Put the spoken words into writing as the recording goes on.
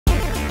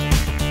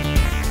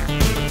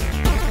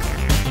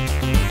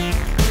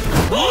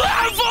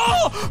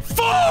Level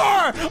 4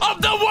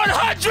 of the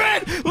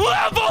 100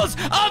 levels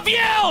of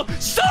Yell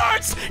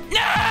starts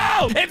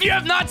now! If you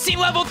have not seen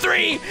level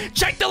 3,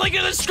 check the link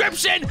in the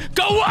description.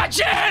 Go watch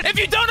it! If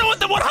you don't know what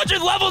the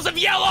 100 levels of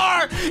Yell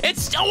are,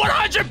 it's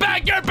 100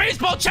 backyard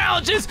baseball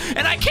challenges,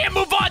 and I can't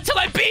move on till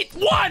I beat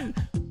one!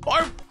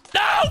 Or,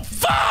 no,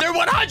 fuck! They're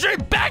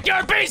 100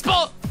 backyard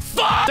baseball,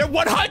 fuck! They're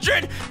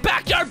 100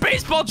 backyard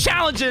baseball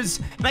challenges,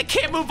 and I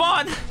can't move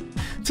on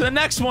to the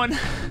next one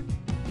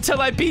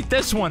until I beat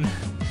this one.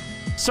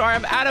 Sorry,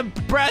 I'm out of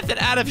breath and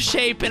out of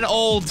shape and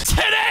old.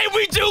 Today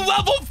we do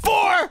level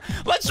 4.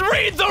 Let's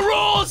read the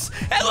rules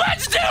and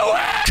let's do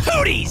it.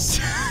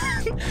 Cooties.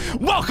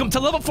 Welcome to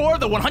level 4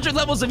 of the 100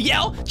 levels of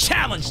Yell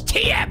Challenge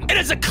TM. It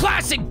is a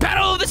classic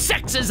battle of the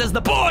sexes as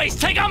the boys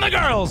take on the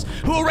girls,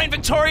 who will reign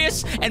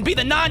victorious and be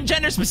the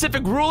non-gender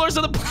specific rulers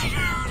of the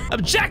playground.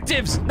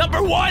 Objectives: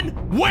 number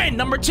 1, win.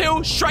 Number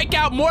 2, strike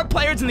out more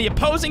players than the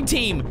opposing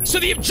team. So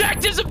the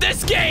objectives of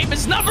this game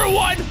is number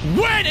 1,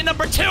 win, and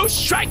number 2,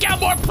 strike out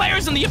more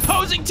players than the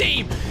opposing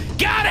team.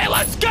 Got it,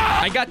 let's go!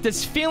 I got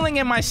this feeling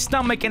in my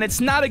stomach and it's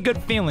not a good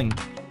feeling.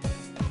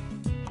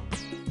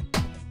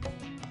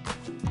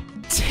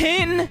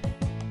 Tin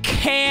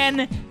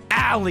Can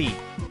Alley.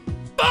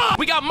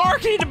 We got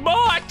Marky,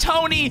 DeMar,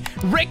 Tony,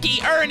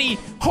 Ricky, Ernie,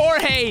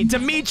 Jorge,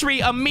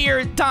 Dimitri,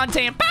 Amir,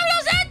 Dante, and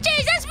Pablo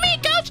Sanchez. That's me,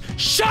 coach.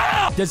 Shut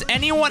up! Does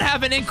anyone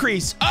have an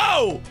increase?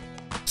 Oh,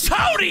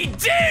 Tony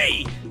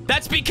D!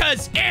 That's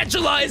because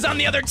Angela is on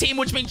the other team,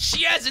 which means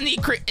she has an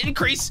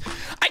increase.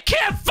 I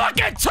can't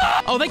fucking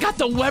talk! Oh, they got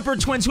the Weber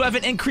twins who have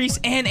an increase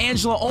and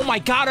Angela. Oh my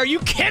God, are you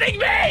kidding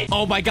me?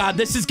 Oh my God,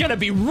 this is gonna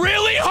be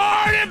really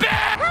hard and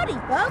bad! Howdy,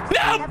 folks.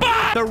 No,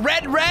 Bob! The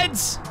Red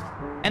Reds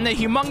and the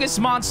Humongous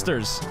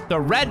Monsters. The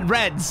Red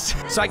Reds.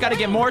 So I gotta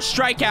get more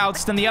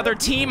strikeouts than the other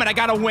team and I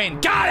gotta win.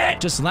 Got it!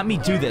 Just let me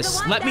do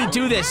this. Let me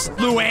do this,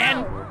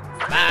 Luann.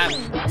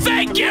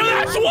 Thank you,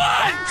 that's one!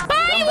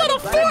 Bye, you little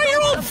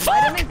 4-year-old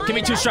fuck! Give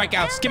me 2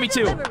 strikeouts. Give me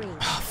 2.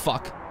 Oh,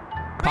 fuck.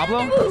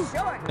 Pablo?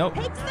 Nope.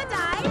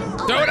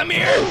 Throw it,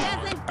 Amir!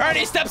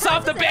 Ernie steps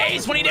off the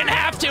base when he didn't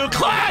have to.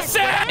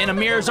 Classic! And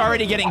Amir's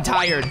already getting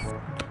tired.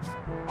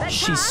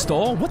 She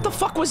stole? What the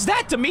fuck was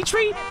that,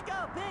 Dimitri?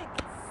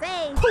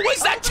 Who was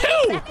that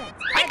too?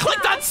 I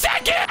clicked on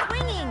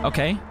second!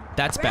 Okay,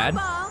 that's bad.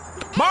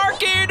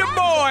 Marky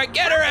DeMar,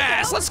 get her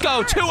ass. Let's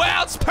go. 2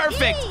 outs,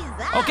 perfect.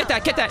 Oh, get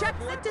that, get that.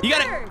 You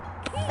got it.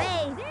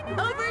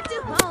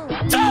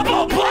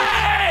 Double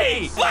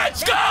play!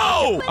 Let's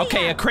go!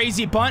 Okay, a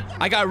crazy bunt.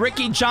 I got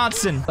Ricky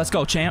Johnson. Let's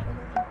go, champ.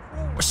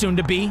 Or soon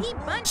to be.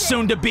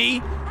 Soon to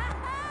be.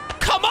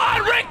 Come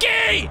on,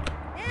 Ricky!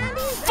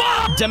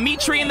 Fuck!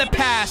 Dimitri in the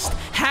past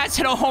has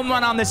hit a home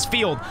run on this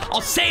field. I'll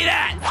say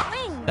that.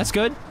 That's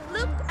good.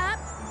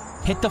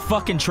 Hit the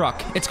fucking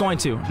truck. It's going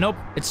to. Nope.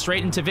 It's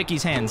straight into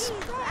Vicky's hands.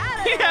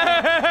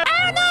 I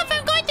don't know if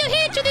I'm going to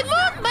hit to the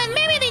moon, but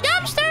maybe the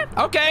dumpster.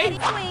 Okay.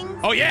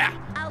 Oh, yeah.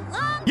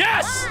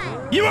 Yes.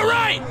 You were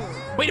right.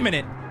 Wait a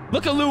minute.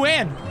 Look at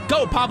Luann.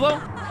 Go, Pablo.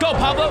 Go,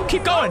 Pablo.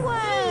 Keep going.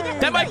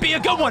 That might be a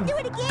good one.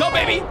 Go,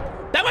 baby.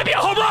 That might be a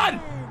home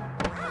run.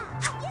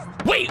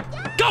 Wait.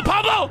 Go,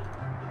 Pablo.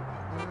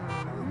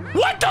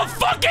 What the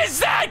fuck is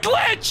that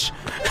glitch?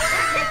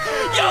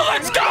 Yo,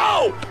 let's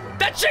go.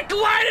 That chick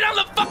glided on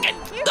the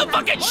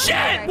fucking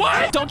shit!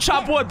 What? Don't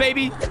chop wood,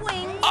 baby.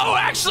 Oh,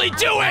 actually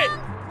do it!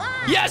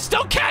 Yes,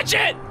 don't catch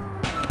it!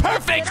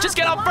 Perfect, just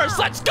get up first,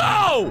 let's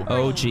go!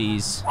 Oh,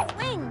 jeez.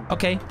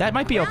 Okay, that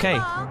might be okay.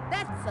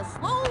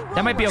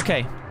 That might be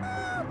okay.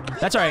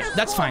 That's all right,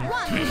 that's fine.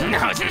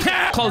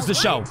 Close the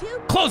show.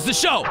 Close the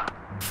show!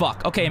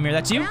 Fuck, okay, Amir,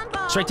 that's you?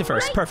 Straight to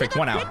first, perfect,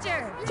 1 out.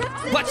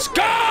 Let's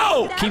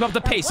go! Keep up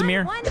the pace,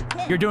 Amir.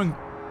 You're doing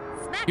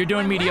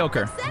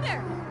mediocre.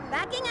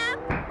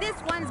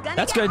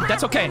 That's good.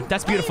 That's okay.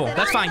 That's beautiful.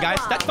 That's fine, guys.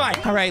 That's fine.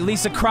 All right,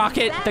 Lisa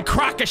Crockett. The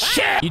crock of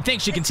shit. You'd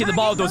think she can see the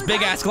ball with those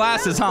big-ass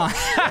glasses, huh?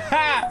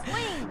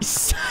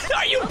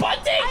 Are you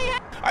bunting?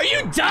 Are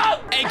you dumb?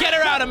 Hey, get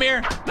her out,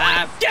 Amir.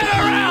 Get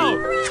her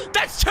out.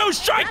 That's 2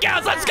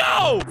 strikeouts. Let's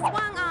go.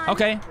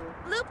 Okay.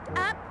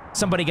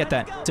 Somebody get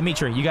that.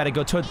 Dimitri, you got to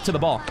go to the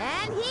ball.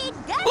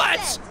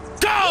 Let's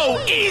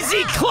go.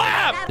 Easy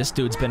clap. This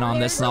dude's been on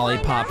this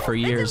lollipop for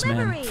years,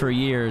 man. For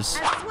years.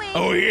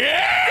 Oh,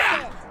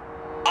 yeah.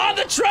 On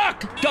the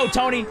truck! Go,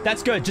 Tony.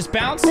 That's good. Just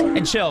bounce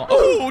and chill.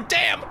 Oh,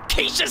 damn.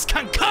 Keisha's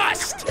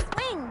concussed.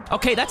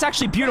 Okay, that's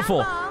actually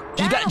beautiful.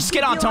 Just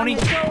get on, Tony.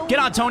 Get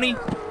on, Tony.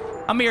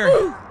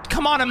 Amir.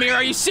 Come on, Amir.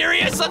 Are you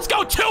serious? Let's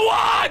go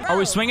 2-1. Are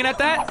we swinging at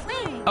that?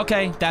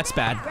 Okay, that's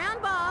bad.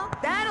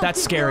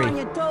 That's scary.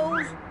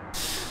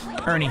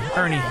 Ernie.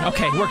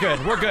 Okay, we're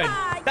good. We're good.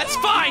 That's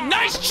fine.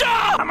 Nice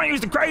job. I'm gonna use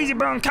the crazy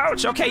bone,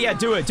 coach. Okay, yeah,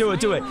 do it.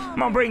 I'm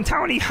gonna bring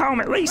Tony home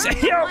at least.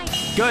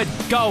 Good.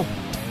 Go.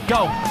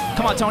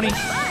 Come on, Tony.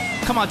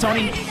 Come on,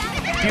 Tony.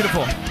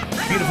 Beautiful.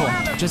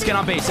 Just get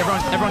on base.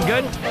 Everyone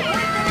good?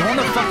 Go in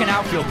the fucking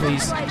outfield,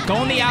 please.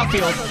 Go in the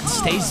outfield. It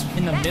stays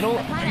in the middle.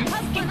 Are you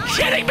fucking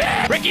kidding me?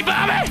 Ricky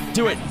Bobby!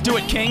 Do it,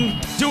 King.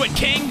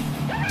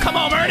 Come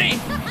on, Ernie.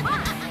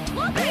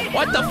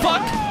 What the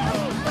fuck?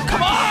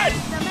 Come on.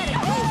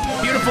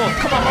 Beautiful.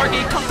 Beautiful. Come on,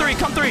 Marky. Come three.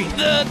 Come three.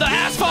 The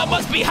asphalt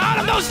must be hot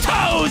on those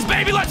toes,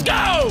 baby. Let's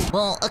go.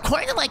 Well,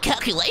 according to my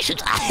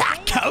calculations,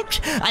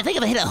 coach, I think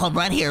if I hit a home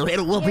run here,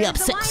 we'll be up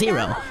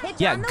 6-0.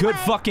 Yeah, good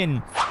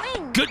fucking...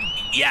 Good...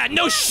 Yeah,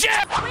 no shit.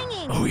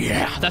 Oh,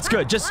 yeah. That's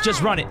good.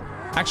 Just run it.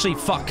 Actually,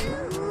 fuck.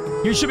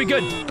 You should be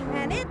good.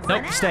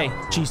 Nope, stay.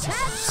 Jesus.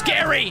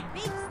 Scary.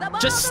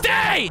 Just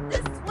stay.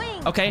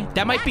 Okay,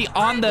 that might be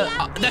on the...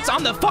 that's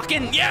on the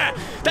fucking... Yeah,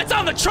 that's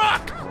on the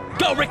truck.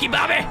 Go, Ricky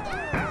Bobby.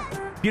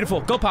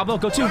 Beautiful. Go, Pablo.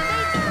 Go two.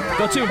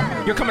 Go two.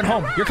 You're coming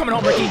home. You're coming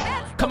home, Ricky.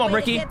 Come on,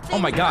 Ricky. Oh,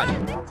 my God.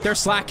 They're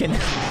slacking.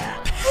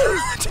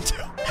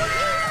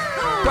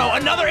 Bro,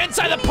 another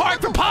inside the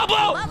park for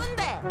Pablo.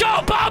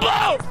 Go,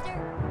 Pablo.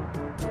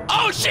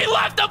 Oh, she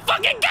left the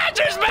fucking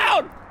catcher's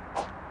mound.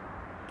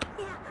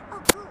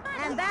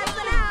 And that's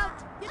an out.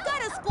 You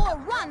gotta score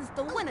runs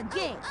to win a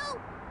game.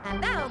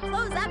 And that'll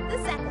close up the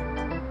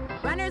second.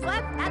 Runners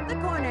left at the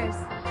corners.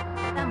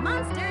 The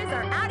Monsters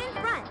are out in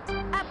front,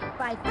 up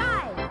by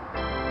 5.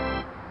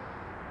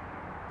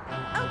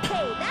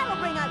 Okay, that'll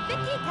bring up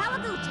Vicky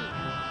Kawaguchi.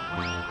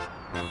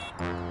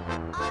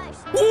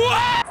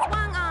 What?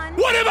 Swung on.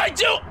 What did I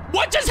do?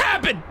 What just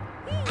happened?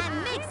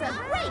 And makes a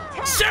great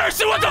catch.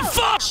 Seriously, what the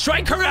fuck?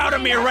 Strike her out,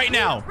 Amir, right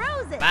now.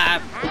 Throws it.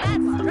 And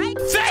that's strike.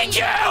 Thank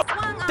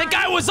you! The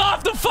guy was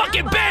off the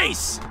fucking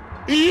base!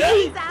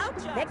 He's out.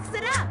 Picks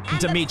it up. And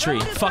Dimitri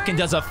the throw is fucking on.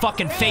 does a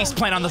fucking face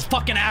plant on this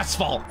fucking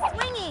asphalt.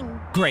 Swinging.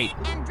 Great.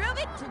 And drove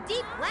it to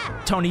deep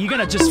left. Tony, you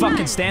gonna just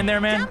fucking stand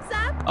there, man? Jumps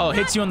up. Oh,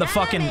 hits you on the Gotta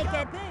fucking... make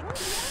it.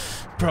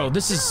 Bro,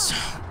 this is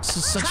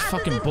such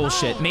fucking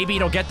bullshit. Maybe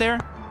it'll get there?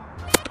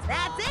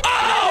 That's it.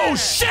 Oh,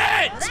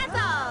 shit! That's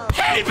all.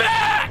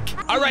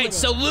 Payback! Alright,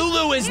 so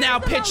Lulu is now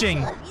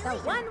pitching. The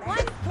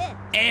 1-1 pitch.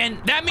 And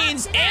that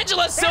means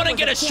Angela still didn't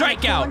get a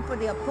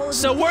strikeout.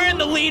 So we're in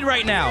the lead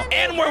right now.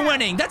 And we're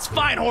winning. That's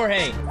fine,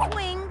 Jorge.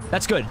 Swings.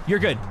 That's good. You're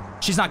good.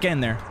 She's not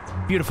getting there.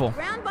 Beautiful.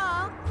 Ground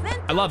ball.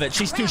 I love it.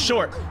 She's too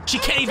short. She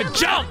can't even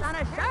jump.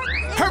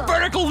 Her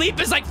vertical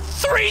leap is like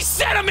 3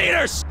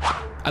 centimeters.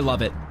 I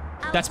love it.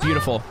 That's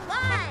beautiful.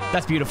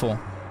 That's beautiful.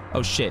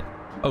 Oh, shit.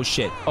 Oh,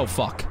 shit. Oh,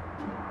 fuck.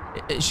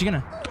 Is she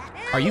gonna...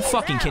 Are you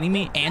fucking kidding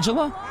me?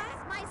 Angela?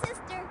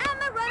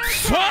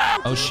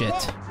 Oh, shit.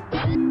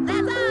 I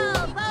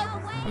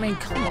mean,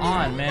 come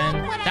on, man.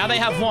 Now they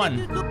have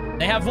one.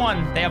 They have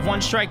one. They have one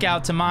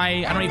strikeout to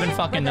my... I don't even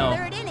fucking know.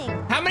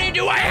 How many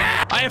do I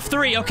have? I have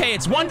 3. Okay,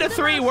 it's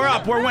 1-3. We're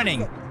up. We're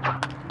winning.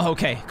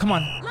 Okay, come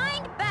on.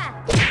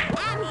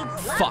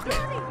 Fuck.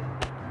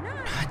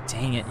 God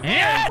dang it.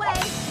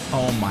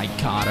 Oh my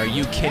God, are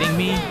you kidding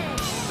me?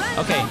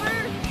 Okay,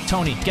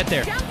 Tony, get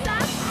there.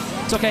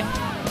 It's okay.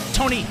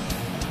 Tony.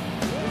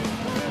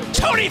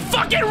 Tony,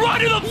 fucking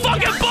run to the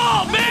fucking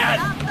ball, man!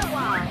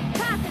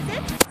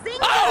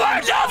 Oh,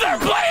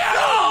 another play at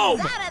home!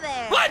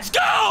 Let's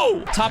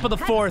go! Top of the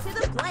 4th.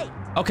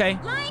 Okay,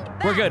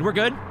 we're good, we're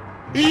good.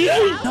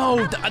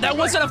 No, that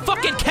wasn't a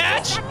fucking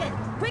catch.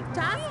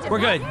 We're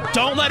good.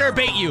 Don't let her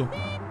bait you.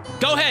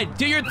 Go ahead,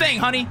 do your thing,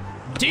 honey.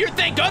 Do your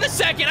thing, go to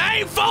second. I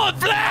ain't falling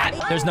for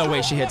that. There's no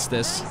way she hits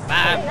this.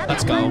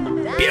 Let's go.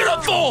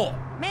 Beautiful!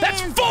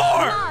 That's 4!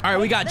 All right,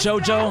 we got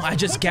JoJo. I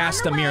just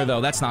gassed Amir, though.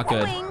 That's not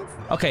good.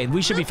 Okay,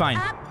 we should be fine.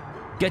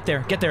 Get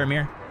there,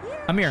 Amir.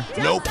 Amir.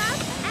 Nope.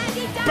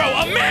 Bro,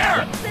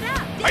 Amir!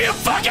 Are you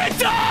fucking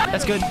done?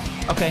 That's good.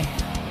 Okay.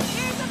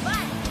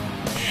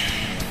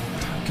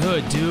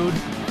 Good, dude.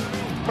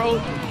 Bro,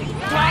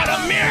 God,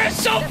 Amir is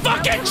so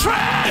fucking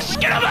trash!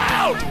 Get him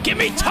out! Give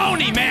me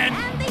Tony, man!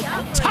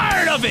 I'm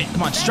tired of it!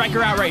 Come on, strike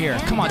her out right here.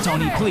 Come on,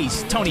 Tony,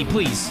 please. Tony,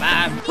 please.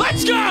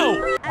 Let's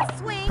go!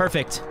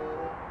 Perfect.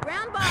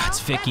 It's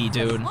Vicky,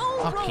 dude.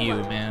 Fuck you,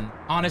 man.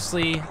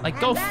 Honestly, like,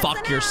 go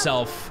fuck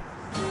yourself.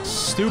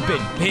 Stupid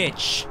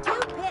bitch.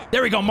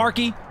 There we go,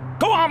 Marky.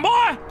 Go on,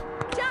 boy!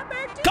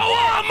 Go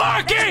on,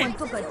 Marky!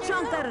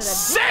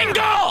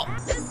 Single!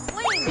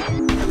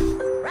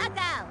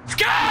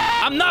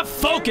 I'm not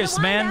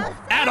focused, man.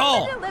 At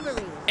all.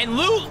 And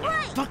Lou,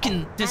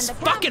 this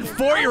fucking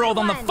 4-year-old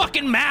on the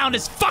fucking mound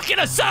is fucking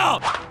us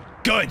up.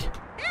 Good.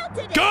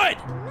 Good.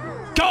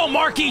 Go,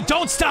 Marky.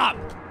 Don't stop.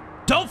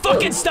 Don't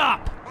fucking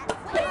stop.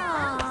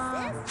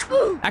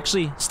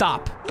 Actually,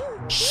 stop.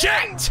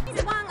 Shit!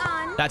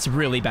 That's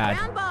really bad.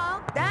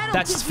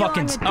 That's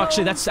fucking...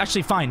 Actually, that's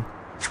actually fine.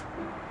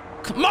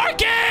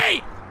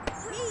 Marky!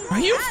 Are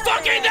you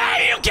fucking...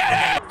 Are you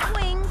kidding?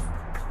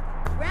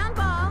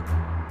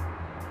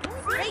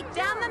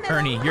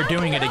 Ernie, you're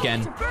doing it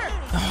again.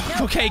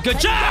 Okay, good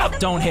job!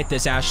 Don't hit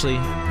this, Ashley.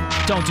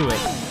 Don't do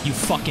it. You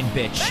fucking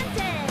bitch.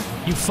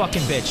 You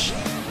fucking bitch.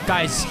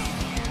 Guys.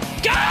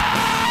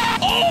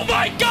 Oh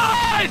my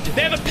God!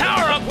 They have a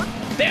power-up!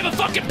 They have a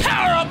fucking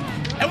power-up!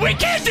 And we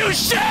can't do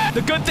shit!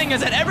 The good thing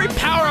is that every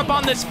power-up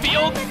on this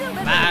field...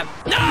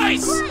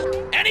 nice!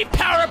 Any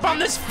power-up on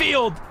this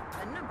field...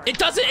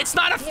 It's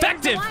not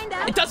effective.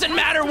 It doesn't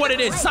matter what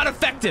it is. It's not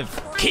effective.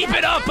 Keep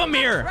it up,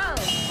 Amir.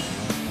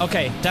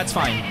 Okay, that's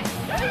fine.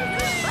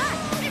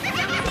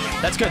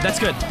 That's good, that's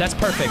good. That's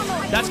perfect.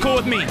 That's cool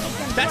with me.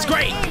 That's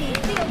great.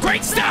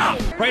 Great stop.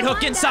 Right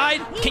hook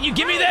inside. Can you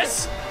give me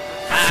this?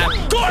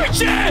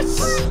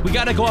 Gorgeous! We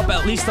gotta go up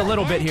at least a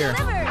little bit here.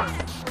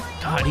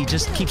 God, he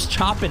just keeps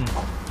chopping.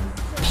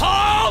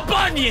 Paul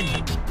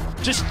Bunyan!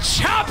 Just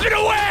chop it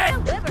away!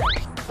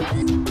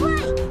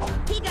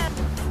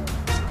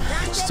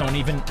 Just don't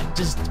even,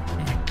 just, oh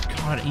my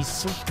God, he's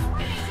so...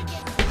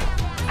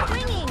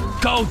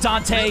 Go,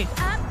 Dante!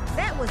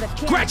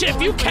 Gretchen,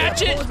 if you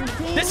catch it,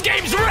 this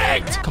game's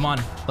rigged! Come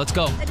on, let's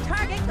go. The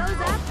target goes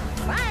up,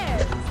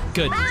 fires.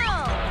 Good.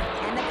 Foul.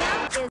 And the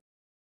count is...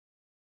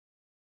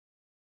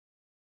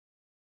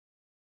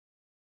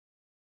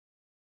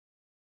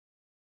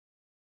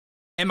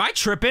 Am I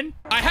tripping?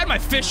 I had my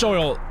fish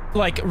oil,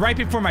 like, right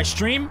before my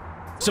stream,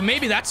 so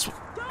maybe that's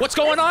what's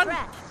going on?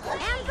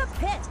 And the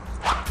pit.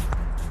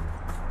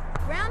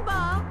 Ground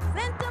ball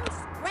sent him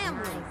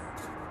scrambling.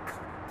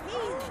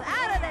 He's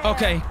out of there.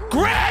 Okay,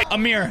 Greg!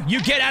 Amir,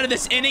 you get out of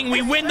this inning,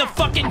 we win the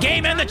fucking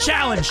game and the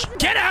challenge.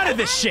 Get out of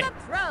this shit.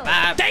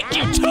 Thank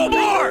you, 2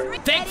 more!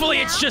 Thankfully,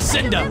 it's just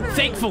Cinda.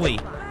 Thankfully.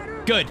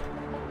 Good.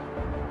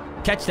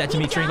 Catch that,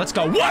 Dimitri. Let's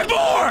go. 1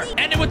 more!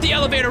 End it with the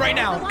elevator right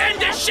now.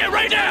 End this shit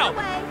right now!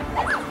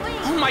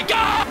 Oh my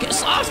God! Get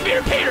off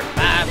speeder, Peter!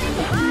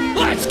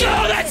 Let's go!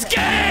 That's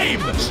game!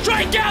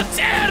 Strikeouts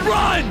and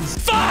runs!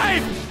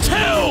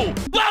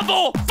 5-2!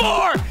 Level